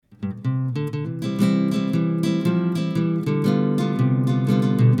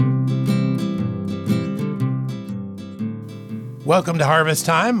Welcome to Harvest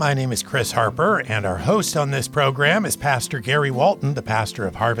Time. My name is Chris Harper, and our host on this program is Pastor Gary Walton, the pastor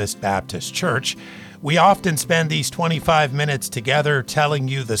of Harvest Baptist Church. We often spend these 25 minutes together telling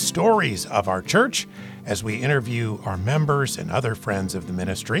you the stories of our church as we interview our members and other friends of the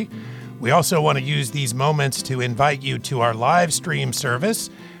ministry. We also want to use these moments to invite you to our live stream service,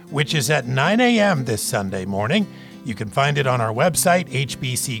 which is at 9 a.m. this Sunday morning. You can find it on our website,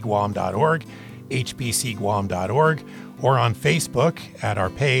 hbcguam.org, hbcguam.org, or on Facebook at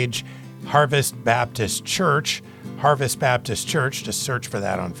our page, Harvest Baptist Church. Harvest Baptist Church, just search for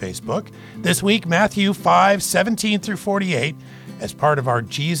that on Facebook. This week, Matthew 5:17 through 48, as part of our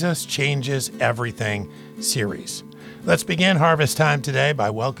Jesus Changes Everything series. Let's begin Harvest Time today by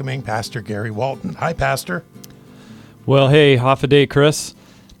welcoming Pastor Gary Walton. Hi, Pastor. Well, hey, half a day, Chris.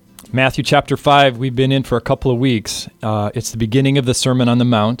 Matthew chapter 5, we've been in for a couple of weeks. It's the beginning of the Sermon on the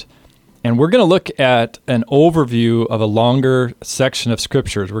Mount. And we're going to look at an overview of a longer section of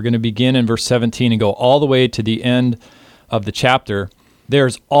scriptures. We're going to begin in verse 17 and go all the way to the end of the chapter.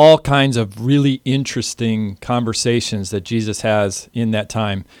 There's all kinds of really interesting conversations that Jesus has in that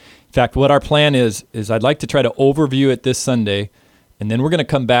time. In fact, what our plan is I'd like to try to overview it this Sunday, and then we're going to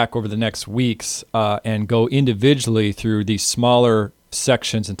come back over the next weeks and go individually through these smaller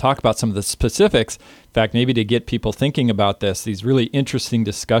sections and talk about some of the specifics. In fact, maybe to get people thinking about this, these really interesting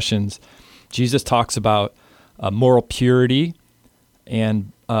discussions. Jesus talks about moral purity,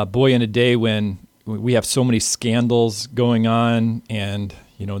 and boy, in a day when we have so many scandals going on and,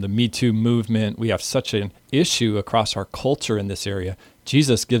 you know, the Me Too movement, we have such an issue across our culture in this area.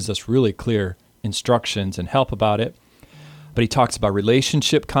 Jesus gives us really clear instructions and help about it. But he talks about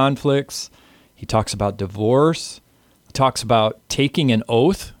relationship conflicts. He talks about divorce. He talks about taking an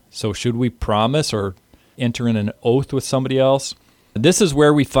oath. So should we promise or enter in an oath with somebody else? This is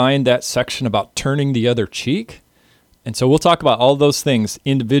where we find that section about turning the other cheek. And so we'll talk about all those things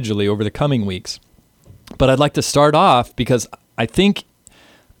individually over the coming weeks. But I'd like to start off because I think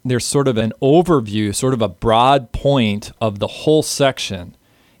there's sort of an overview, sort of a broad point of the whole section.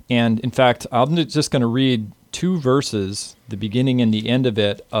 And in fact, I'm just going to read two verses, the beginning and the end of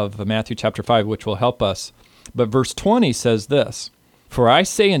it, of Matthew chapter 5, which will help us. But verse 20 says this, "For I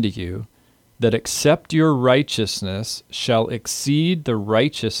say unto you, that except your righteousness shall exceed the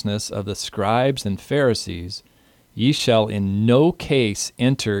righteousness of the scribes and Pharisees, ye shall in no case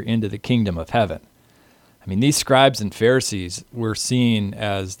enter into the kingdom of heaven." I mean, these scribes and Pharisees were seen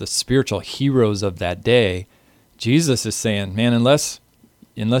as the spiritual heroes of that day. Jesus is saying, man, unless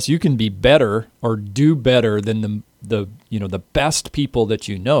you can be better or do better than the best people that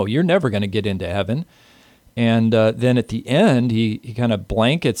you know, you're never going to get into heaven. And then at the end, he kind of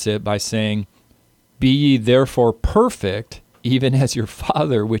blankets it by saying, "Be ye therefore perfect, even as your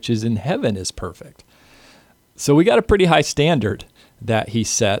Father which is in heaven is perfect." So we got a pretty high standard that he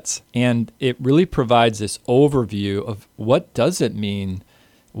sets, and it really provides this overview of what does it mean,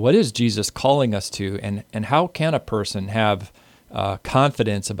 what is Jesus calling us to, and how can a person have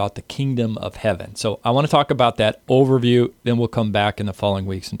confidence about the kingdom of heaven. So I want to talk about that overview, then we'll come back in the following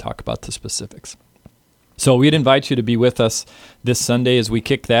weeks and talk about the specifics. So we'd invite you to be with us this Sunday as we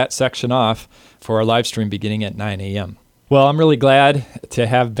kick that section off for our live stream beginning at 9 a.m. Well, I'm really glad to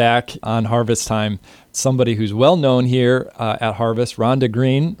have back on Harvest Time somebody who's well known here at Harvest, Rhonda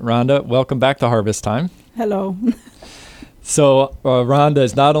Green. Rhonda, welcome back to Harvest Time. Hello. So Rhonda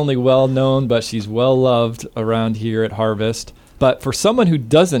is not only well known, but she's well loved around here at Harvest. But for someone who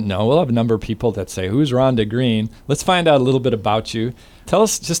doesn't know, we'll have a number of people that say, "Who's Rhonda Green?" Let's find out a little bit about you. Tell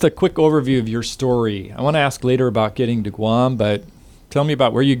us just a quick overview of your story. I want to ask later about getting to Guam, but tell me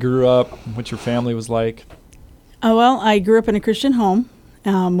about where you grew up, what your family was like. Well, I grew up in a Christian home,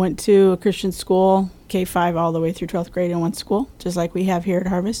 went to a Christian school, K-5 all the way through 12th grade in one school, just like we have here at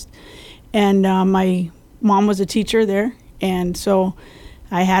Harvest. And my mom was a teacher there, and so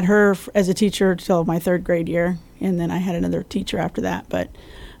I had her as a teacher till my 3rd grade year, and then I had another teacher after that. But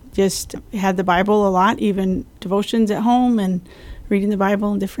just had the Bible a lot, even devotions at home and reading the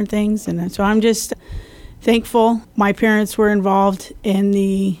Bible and different things. And so I'm just thankful. My parents were involved in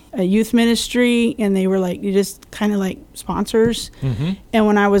the youth ministry, and they were like, you just kind of like sponsors. Mm-hmm. And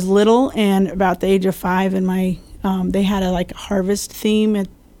when I was little and about the age of 5, and they had a harvest theme and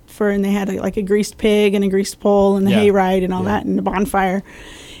they had a greased pig and a greased pole and the hayride and all that and the bonfire.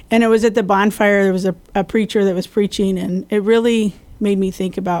 And it was at the bonfire, there was a preacher that was preaching, and it really made me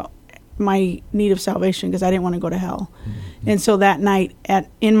think about my need of salvation because I didn't want to go to hell. Mm-hmm. And so that night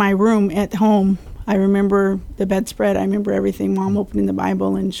in my room at home, I remember the bedspread. I remember everything, Mom opening the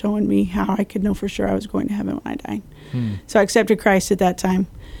Bible and showing me how I could know for sure I was going to heaven when I died. So I accepted Christ at that time.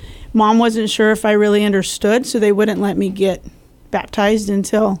 Mom wasn't sure if I really understood, so they wouldn't let me get baptized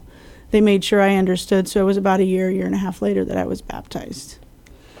until they made sure I understood. So it was about a year and a half later that I was baptized.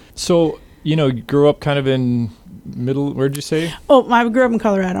 So, you grew up kind of in where'd you say? Oh, I grew up in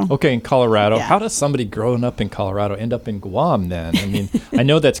Colorado. Okay, in Colorado. Yeah. How does somebody growing up in Colorado end up in Guam then? I mean, I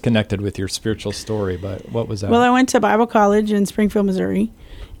know that's connected with your spiritual story, but what was that? Well, I went to Bible college in Springfield, Missouri.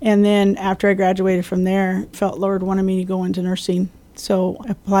 And then after I graduated from there, felt Lord wanted me to go into nursing. So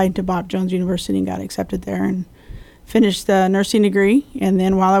I applied to Bob Jones University and got accepted there and finished the nursing degree. And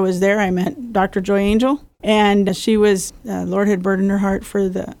then while I was there, I met Dr. Joy Angel. And she was, Lord had burdened her heart for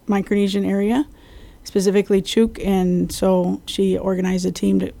the Micronesian area, specifically Chuk. And so she organized a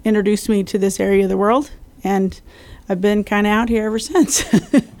team to introduce me to this area of the world. And I've been kind of out here ever since.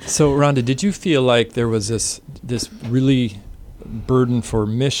 So, Rhonda, did you feel like there was this really burden for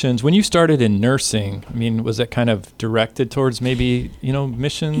missions when you started in nursing? I mean, was it kind of directed towards maybe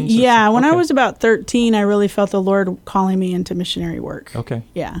missions? Yeah, when I was about 13, I really felt the Lord calling me into missionary work. Okay.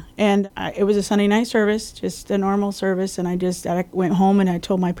 Yeah, and it was a Sunday night service, just a normal service, and I went home and I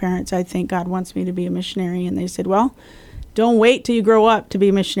told my parents I think God wants me to be a missionary, and they said, well, don't wait till you grow up to be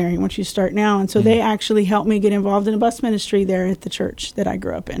a missionary. Once you start now. And so they actually helped me get involved in a bus ministry there at the church that I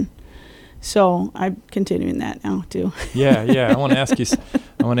grew up in. So I'm continuing that now too. Yeah. I want to ask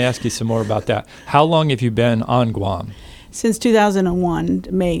you some more about that. How long have you been on Guam? Since 2001,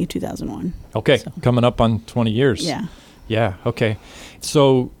 May 2001. Okay, so. Coming up on 20 years. Yeah. Okay.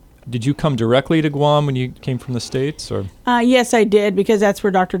 So did you come directly to Guam when you came from the States, or? Yes, I did, because that's where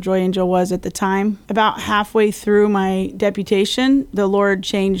Dr. Joy Angel was at the time. About halfway through my deputation, the Lord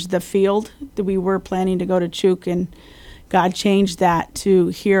changed the field that we were planning to go to Chuk, and God changed that to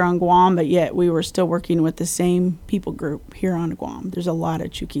here on Guam, but yet we were still working with the same people group here on Guam. There's a lot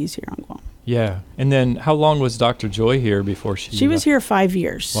of Chukis here on Guam. Yeah. And then how long was Dr. Joy here before she was here 5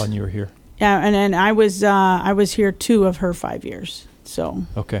 years. While you were here? Yeah, and then I was here 2 of her 5 years. So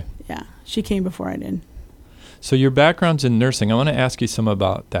okay. Yeah, she came before I did. So your background's in nursing. I want to ask you some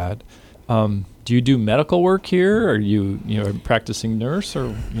about that. Do you do medical work here? Are you a practicing nurse,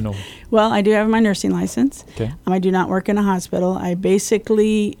 or Well, I do have my nursing license. Okay. I do not work in a hospital. I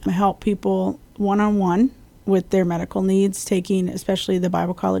basically help people one-on-one with their medical needs, taking especially the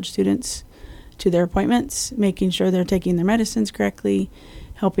Bible college students to their appointments, making sure they're taking their medicines correctly,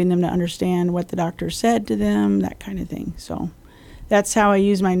 helping them to understand what the doctor said to them, that kind of thing. So that's how I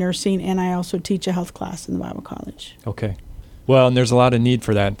use my nursing, and I also teach a health class in the Bible college. Okay. Well, and there's a lot of need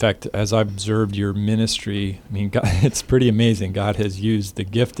for that. In fact, as I've observed your ministry, I mean, God, it's pretty amazing. God has used the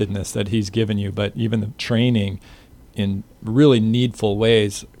giftedness that he's given you, but even the training in really needful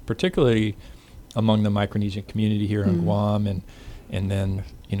ways, particularly among the Micronesian community here in Guam, and then,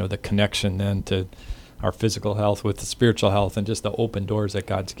 the connection then to our physical health with the spiritual health, and just the open doors that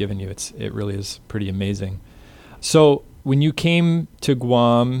God's given you. It really is pretty amazing. So when you came to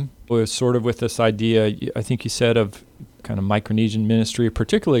Guam, it was sort of with this idea, I think you said, of kind of Micronesian ministry,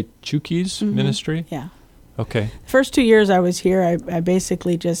 particularly Chuki's ministry? Yeah. Okay. The first 2 years I was here, I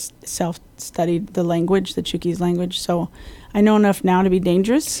basically just self-studied the language, the Chuki's language, so I know enough now to be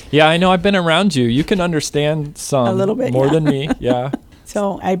dangerous. Yeah, I know. I've been around you. You can understand some a little bit more yeah. than me. Yeah.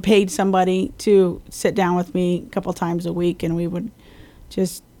 So I paid somebody to sit down with me a couple times a week, and we would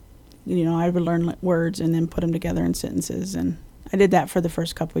just, I would learn words and then put them together in sentences, and I did that for the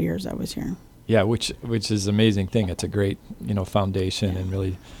first couple of years I was here. Yeah, which is an amazing thing. It's a great, foundation, and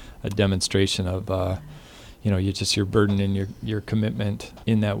really a demonstration of, your burden and your commitment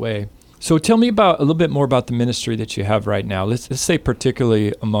in that way. So tell me a little bit more about the ministry that you have right now. Let's say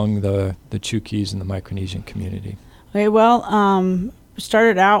particularly among the Chukis and the Micronesian community. Okay, well,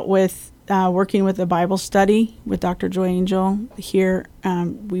 started out with working with a Bible study with Dr. Joy Angel. Here,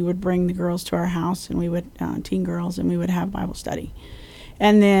 we would bring the girls to our house, and we would, teen girls, and we would have Bible study.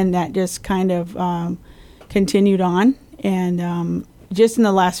 And then that just kind of continued on. And just in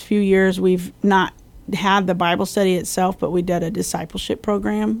the last few years, we've not had the Bible study itself, but we did a discipleship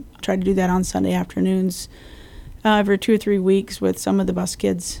program. I tried to do that on Sunday afternoons every 2 or 3 weeks with some of the bus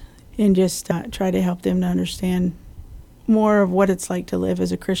kids, and just try to help them to understand more of what it's like to live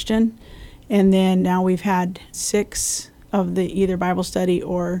as a Christian. And then now we've had 6 of the either Bible study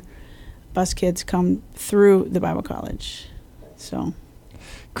or bus kids come through the Bible college. So,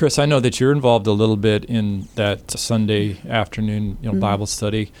 Chris, I know that you're involved a little bit in that Sunday afternoon, Bible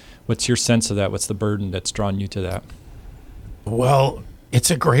study. What's your sense of that? What's the burden that's drawn you to that? Well, it's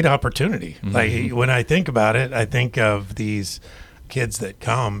a great opportunity. Like, when I think about it, I think of these kids that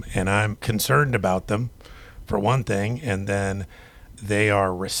come, and I'm concerned about them, for one thing, and then they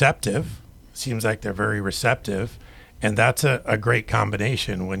are receptive. Seems like they're very receptive, And that's a great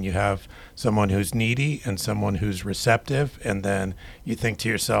combination when you have someone who's needy and someone who's receptive. And then you think to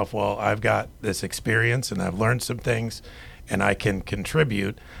yourself, well, I've got this experience and I've learned some things and I can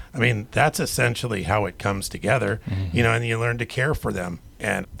contribute. I mean, that's essentially how it comes together, and you learn to care for them.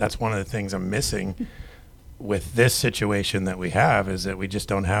 And that's one of the things I'm missing with this situation that we have, is that we just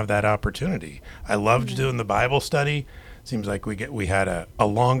don't have that opportunity. I loved doing the Bible study. Seems like we had a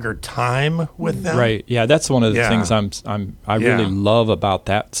longer time with them. Right. Yeah, that's one of the things I really love about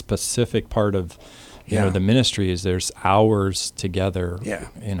that specific part of the ministry, is there's hours together. Yeah.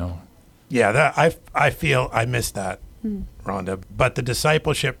 Yeah, that I feel I missed that, Rhonda. But the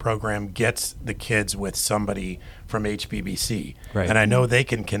discipleship program gets the kids with somebody from HBBC. Right. And I know they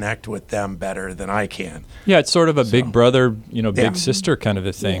can connect with them better than I can. Yeah, it's sort of a big brother, big sister kind of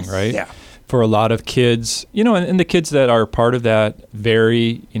a thing, right? Yeah. For a lot of kids, and the kids that are part of that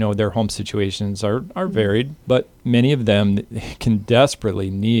vary, their home situations are varied, but many of them can desperately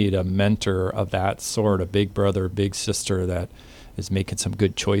need a mentor of that sort, a big brother, big sister that is making some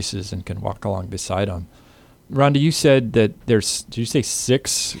good choices and can walk along beside them. Rhonda, you said that did you say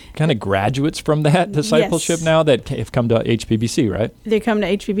 6 kind of graduates from that discipleship now that have come to HBBC, right? They come to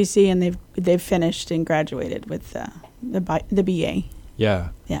HBBC and they've finished and graduated with the BA. Yeah.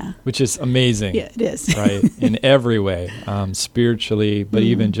 Yeah. Which is amazing. Yeah, it is. Right. In every way, spiritually, but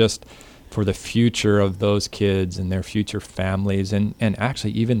even just for the future of those kids and their future families, and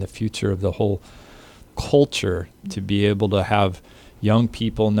actually even the future of the whole culture, to be able to have young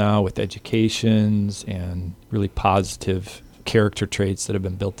people now with educations and really positive character traits that have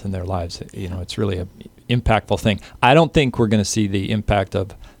been built in their lives. It's really an impactful thing. I don't think we're going to see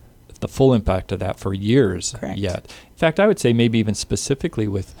the full impact of that for years yet. In fact, I would say maybe even specifically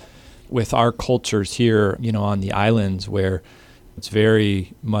with our cultures here, on the islands, where it's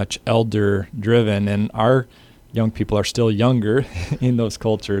very much elder driven, and our young people are still younger in those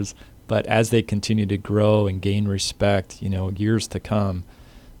cultures. But as they continue to grow and gain respect, years to come,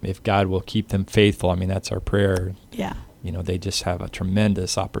 if God will keep them faithful, I mean, that's our prayer. Yeah. They just have a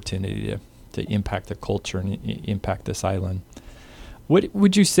tremendous opportunity to impact the culture and impact this island. What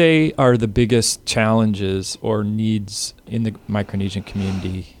would you say are the biggest challenges or needs in the Micronesian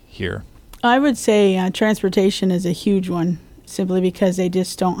community here? I would say transportation is a huge one, simply because they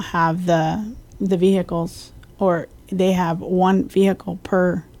just don't have the vehicles, or they have one vehicle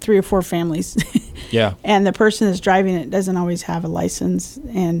per 3 or 4 families. Yeah. And the person that's driving it doesn't always have a license,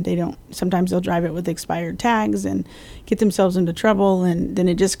 and sometimes they'll drive it with expired tags and get themselves into trouble, and then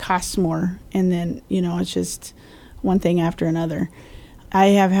it just costs more. And then, it's just one thing after another. I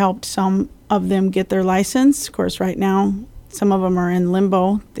have helped some of them get their license. Of course, right now, some of them are in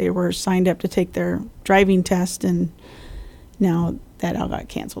limbo. They were signed up to take their driving test, and now that all got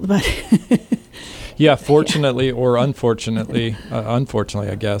canceled. But yeah, fortunately or unfortunately,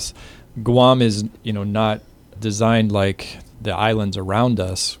 I guess, Guam is, not designed like the islands around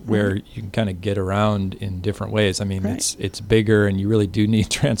us, where you can kind of get around in different ways. I mean, it's bigger, and you really do need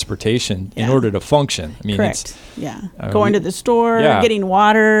transportation in order to function. I mean, correct. Going to the store, getting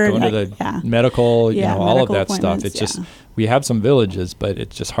water, going to the medical, all of that stuff. It's just, we have some villages, but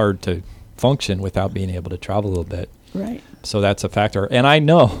it's just hard to function without being able to travel a little bit. Right. So that's a factor. And I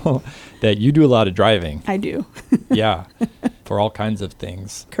know that you do a lot of driving. I do. Yeah, for all kinds of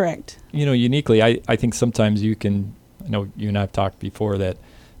things. Correct. Uniquely, I think sometimes you know, you and I have talked before that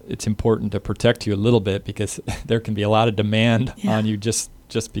it's important to protect you a little bit, because there can be a lot of demand on you just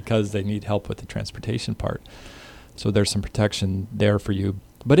because they need help with the transportation part. So there's some protection there for you.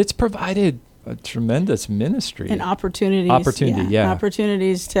 But it's provided a tremendous ministry. And opportunities.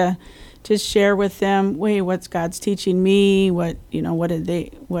 Opportunities to share with them, wait, what's God's teaching me? What are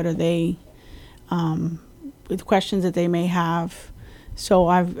they with questions that they may have. So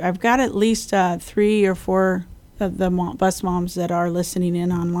I've got at least 3 or 4 of the bus moms that are listening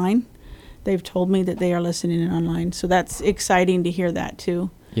in online. They've told me that they are listening in online. So that's exciting to hear that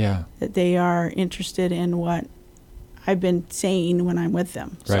too. Yeah. That they are interested in what I've been saying when I'm with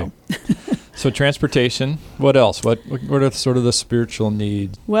them. Right. So transportation, what else? What are sort of the spiritual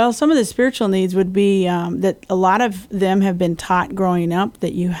needs? Well, some of the spiritual needs would be that a lot of them have been taught growing up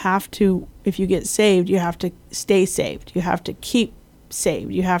that you have to, if you get saved, you have to stay saved. You have to keep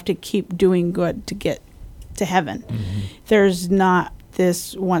saved. You have to keep doing good to get to heaven. Mm-hmm. There's not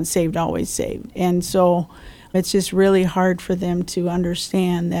this once saved, always saved. And so it's just really hard for them to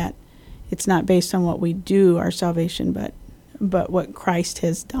understand that it's not based on what we do, our salvation, but what Christ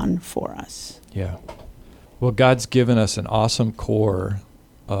has done for us. Yeah. Well, God's given us an awesome core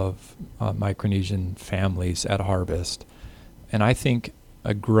of Micronesian families at Harvest. And I think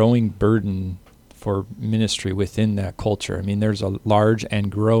a growing burden for ministry within that culture. I mean, there's a large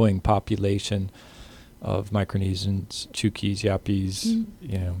and growing population of Micronesians, Chukis, Yapis,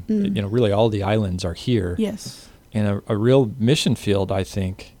 really all the islands are here. Yes. And a real mission field, I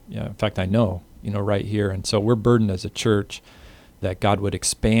think. In fact, I know, right here. And so we're burdened as a church that God would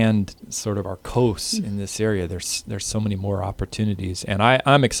expand sort of our coasts in this area. There's so many more opportunities. And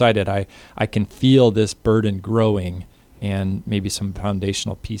I'm excited. I can feel this burden growing and maybe some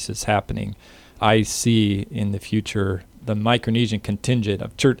foundational pieces happening. I see in the future the Micronesian contingent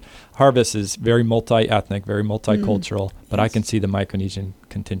of church Harvest is very multi-ethnic, very multicultural, but I can see the Micronesian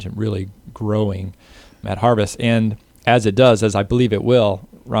contingent really growing at Harvest. And as it does, as I believe it will,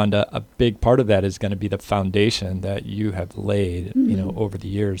 Rhonda, a big part of that is going to be the foundation that you have laid, over the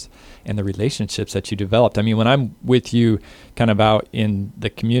years and the relationships that you developed. I mean, when I'm with you kind of out in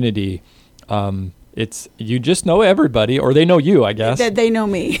the community, it's you just know everybody, or they know you, I guess. They know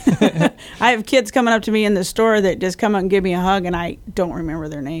me. I have kids coming up to me in the store that just come up and give me a hug, and I don't remember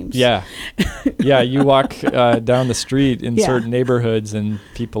their names. Yeah. Yeah, you walk down the street in certain neighborhoods, and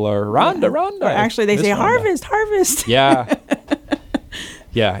people are, Rhonda. Or actually, they say, Rhonda. Harvest. Yeah.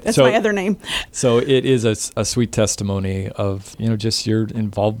 Yeah. That's my other name. So it is a sweet testimony of, just your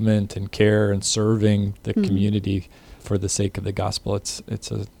involvement and care and serving the community for the sake of the gospel. It's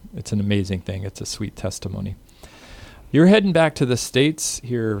an amazing thing. It's a sweet testimony. You're heading back to the States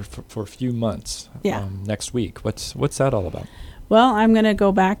here for a few months. Next week. What's that all about? Well, I'm going to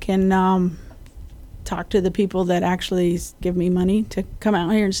go back and talk to the people that actually give me money to come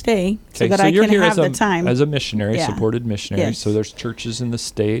out here and stay, so that I can have the time. As a missionary, supported missionary. Yes. So there's churches in the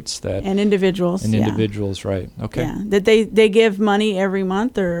States and individuals. And individuals, right. Okay. Yeah, that they give money every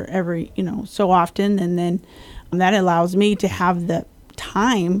month or every, so often, and then that allows me to have the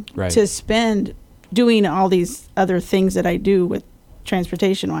time to spend doing all these other things that I do with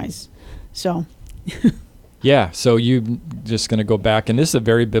transportation-wise. So... Yeah, so you're just going to go back, and this is a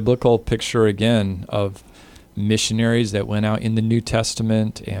very biblical picture again of missionaries that went out in the New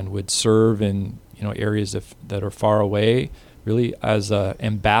Testament and would serve in areas that are far away, really as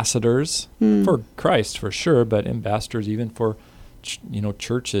ambassadors for Christ for sure, but ambassadors even for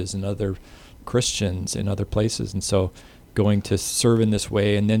churches and other Christians in other places, and so going to serve in this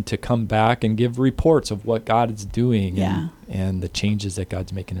way and then to come back and give reports of what God is doing and the changes that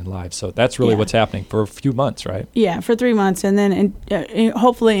God's making in lives. So that's really what's happening for a few months, right? Yeah, for 3 months. And then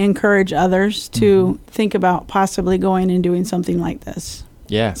hopefully encourage others to think about possibly going and doing something like this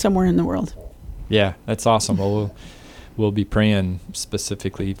somewhere in the world. Yeah, that's awesome. Well, we'll be praying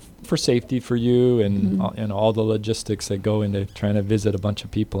specifically for safety for you and all the logistics that go into trying to visit a bunch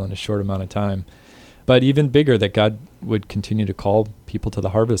of people in a short amount of time. But even bigger, that God would continue to call people to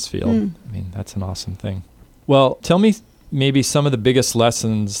the harvest field. I mean, that's an awesome thing. Well, tell me maybe some of the biggest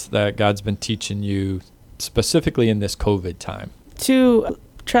lessons that God's been teaching you specifically in this COVID time. To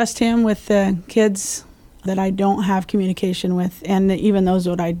trust Him with the kids that I don't have communication with, and even those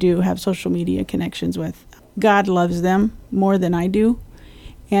that I do have social media connections with. God loves them more than I do.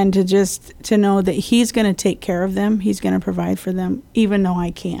 And to know that He's going to take care of them, He's going to provide for them, even though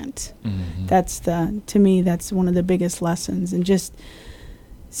I can't. To me, that's one of the biggest lessons. And just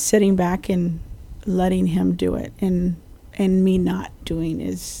sitting back and letting Him do it, and me not doing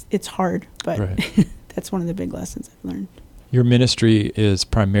it's hard, but that's one of the big lessons I've learned. Your ministry is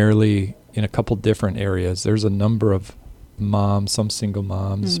primarily in a couple different areas. There's a number of moms, some single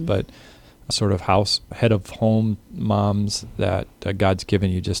moms, but sort of head of home moms that God's given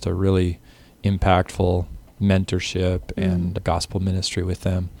you just a really impactful mentorship and gospel ministry with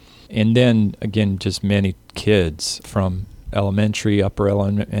them. And then again, just many kids from elementary, upper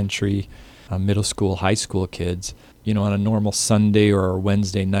elementary, middle school, high school kids, on a normal Sunday or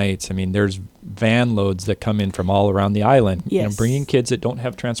Wednesday nights. I mean, there's van loads that come in from all around the island, bringing kids that don't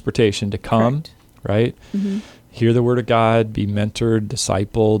have transportation to come, right? Hear the word of God, be mentored,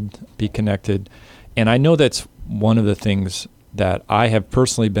 discipled, be connected. And I know that's one of the things that I have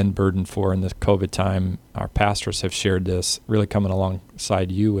personally been burdened for in this COVID time. Our pastors have shared this, really coming alongside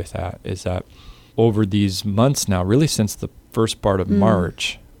you with that, is that over these months now, really since the first part of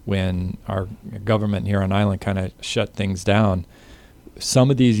March, when our government here on island kind of shut things down, some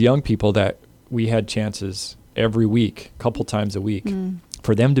of these young people that we had chances every week, a couple times a week,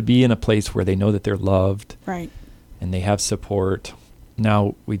 for them to be in a place where they know that they're loved. Right. And they have support.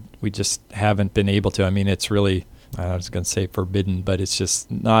 Now we just haven't been able to. I mean, it's really, I was going to say forbidden, but it's just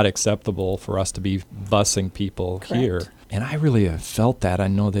not acceptable for us to be busing people here. And I really have felt that. I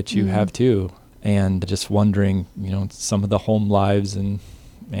know that you have too. And just wondering, some of the home lives and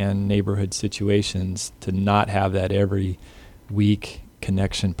neighborhood situations, to not have that every week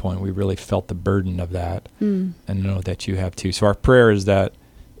connection point. We really felt the burden of that, and know that you have too. So our prayer is that,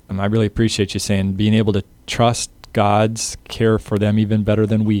 I really appreciate you saying, being able to trust God's care for them even better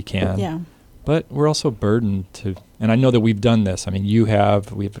than we can. Yeah. But we're also burdened to, and I know that we've done this. I mean,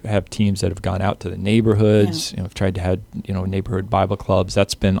 we've had teams that have gone out to the neighborhoods, we've tried to have, neighborhood Bible clubs.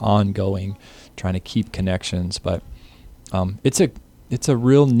 That's been ongoing, trying to keep connections. But it's a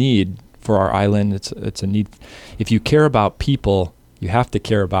real need for our island. It's a need. If you care about people, you have to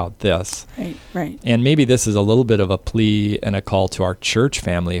care about this. Right. And maybe this is a little bit of a plea and a call to our church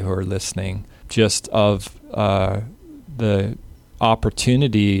family who are listening, just of the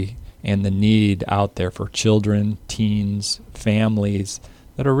opportunity and the need out there for children, teens, families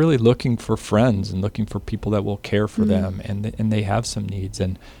that are really looking for friends and looking for people that will care for them, and they have some needs.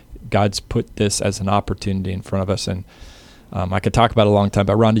 And God's put this as an opportunity in front of us. And I could talk about it a long time,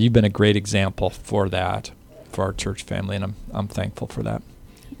 but Rhonda, you've been a great example for that, for our church family, and I'm thankful for that.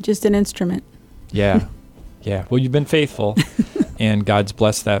 Just an instrument. Yeah. Well, you've been faithful, and God's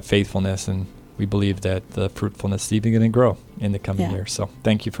blessed that faithfulness, and we believe that the fruitfulness is even going to grow in the coming year. So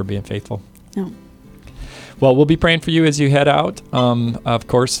thank you for being faithful. No. Well, we'll be praying for you as you head out. Of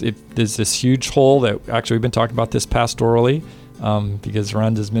course, if there's this huge hole that actually we've been talking about this pastorally, because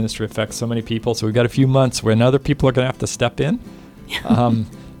Rhonda's ministry affects so many people. So we've got a few months when other people are going to have to step in.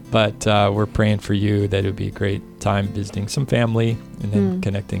 But we're praying for you that it would be a great time visiting some family and then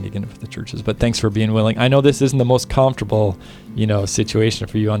connecting again with the churches. But thanks for being willing. I know this isn't the most comfortable, situation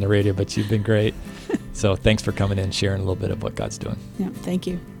for you on the radio, but you've been great. So thanks for coming in and sharing a little bit of what God's doing. Yeah, thank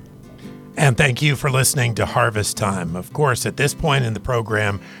you. And thank you for listening to Harvest Time. Of course, at this point in the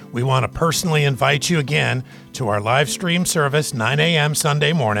program, we want to personally invite you again to our live stream service, 9 a.m.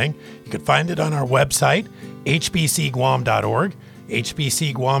 Sunday morning. You can find it on our website, hbcguam.org,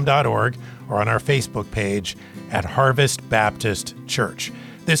 hbcguam.org, or on our Facebook page at Harvest Baptist Church.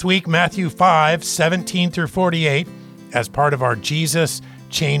 This week, Matthew 5:17 through 48, as part of our Jesus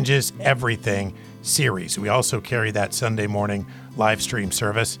Changes Everything series. We also carry that Sunday morning live stream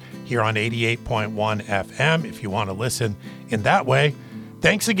service here on 88.1 FM if you want to listen in that way.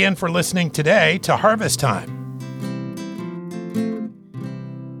 Thanks again for listening today to Harvest Time.